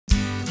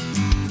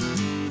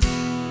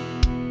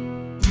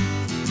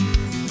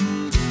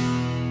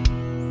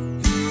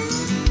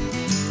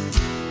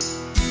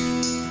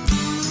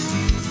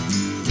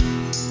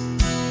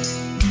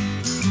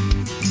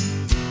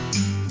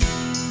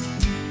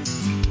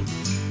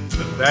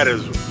That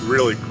is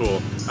really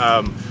cool.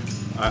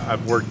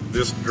 I've worked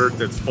this dirt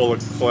that's full of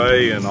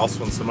clay and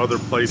also in some other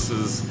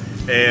places,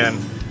 and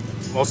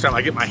most of the time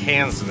I get my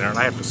hands in there and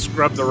I have to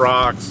scrub the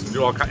rocks and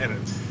do all kinds, and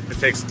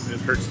it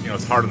hurts, you know,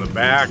 it's hard on the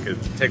back, it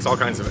takes all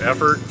kinds of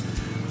effort.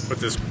 But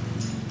this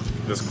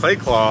clay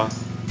claw,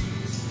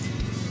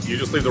 you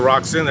just leave the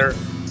rocks in there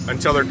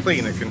until they're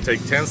clean. It can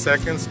take 10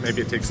 seconds,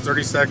 maybe it takes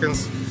 30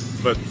 seconds,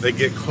 but they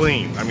get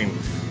clean. I mean,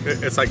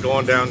 it's like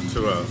going down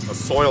to a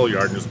soil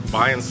yard and just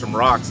buying some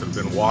rocks that have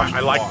been washed.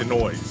 I like the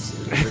noise.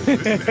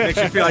 It makes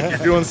you feel like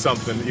you're doing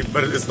something,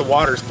 but it's the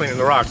water's cleaning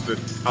the rocks. But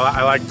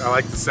I like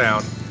the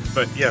sound.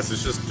 But yes,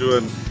 it's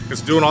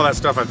doing all that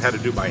stuff I've had to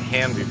do by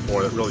hand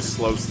before that really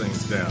slows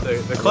things down.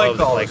 The clay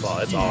claw.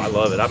 That's all. I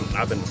love it.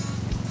 I've been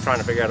trying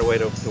to figure out a way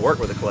to work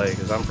with the clay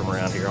because I'm from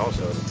around here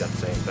also and it's got the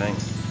same thing.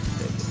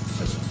 It's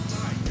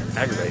just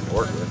aggravating to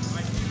work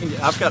with.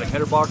 I've got a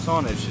header box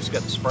on. It's just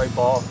got the spray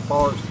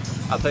bars.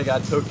 I think I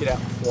took it out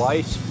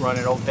twice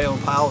running old tail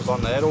piles on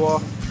the Etowah,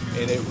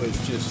 and it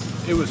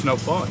was no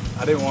fun.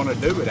 I didn't want to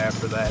do it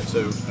after that,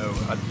 so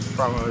I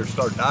probably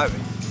start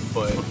diving.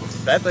 But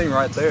that thing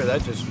right there,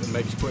 that just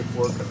makes quick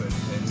work of it,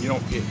 and you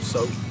don't get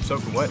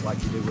soaking wet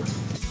like you do with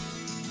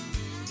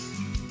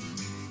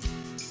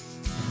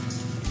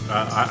it.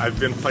 I've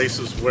been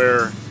places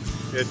where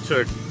it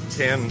took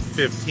 10,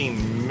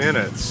 15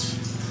 minutes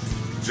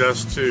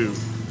just to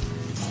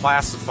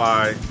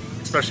classify,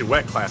 especially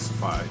wet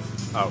classify,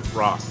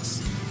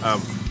 rocks,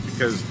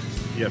 because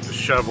you have to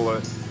shovel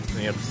it,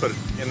 then you have to put it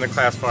in the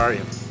classifier, you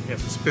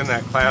have to spin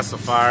that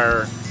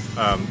classifier,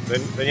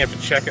 then you have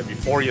to check it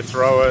before you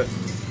throw it.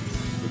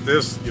 With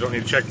this, you don't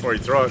need to check before you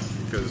throw it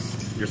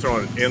because you're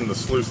throwing it in the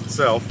sluice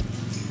itself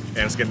and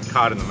it's getting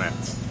caught in the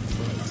mats.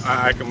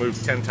 I can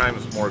move 10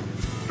 times more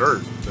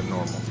dirt than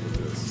normal with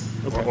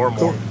this, or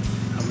more.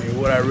 I mean,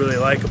 what I really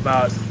like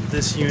about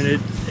this unit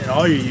and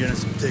all your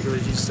units in particular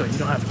is you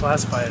don't have to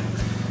classify it.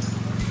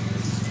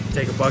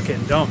 Take a bucket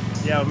and dump.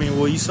 Yeah, I mean,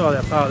 well, you saw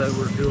that pile that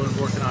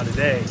we're working on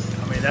today.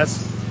 I mean,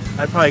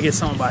 I'd probably get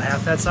something about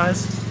half that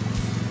size.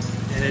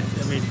 And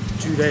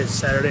 2 days,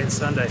 Saturday and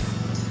Sunday,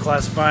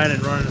 classifying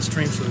and running the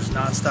stream sluice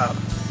nonstop.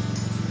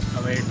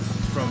 I mean,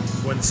 from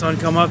when the sun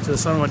come up to the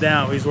sun went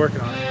down, he's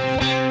working on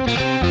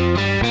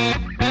it.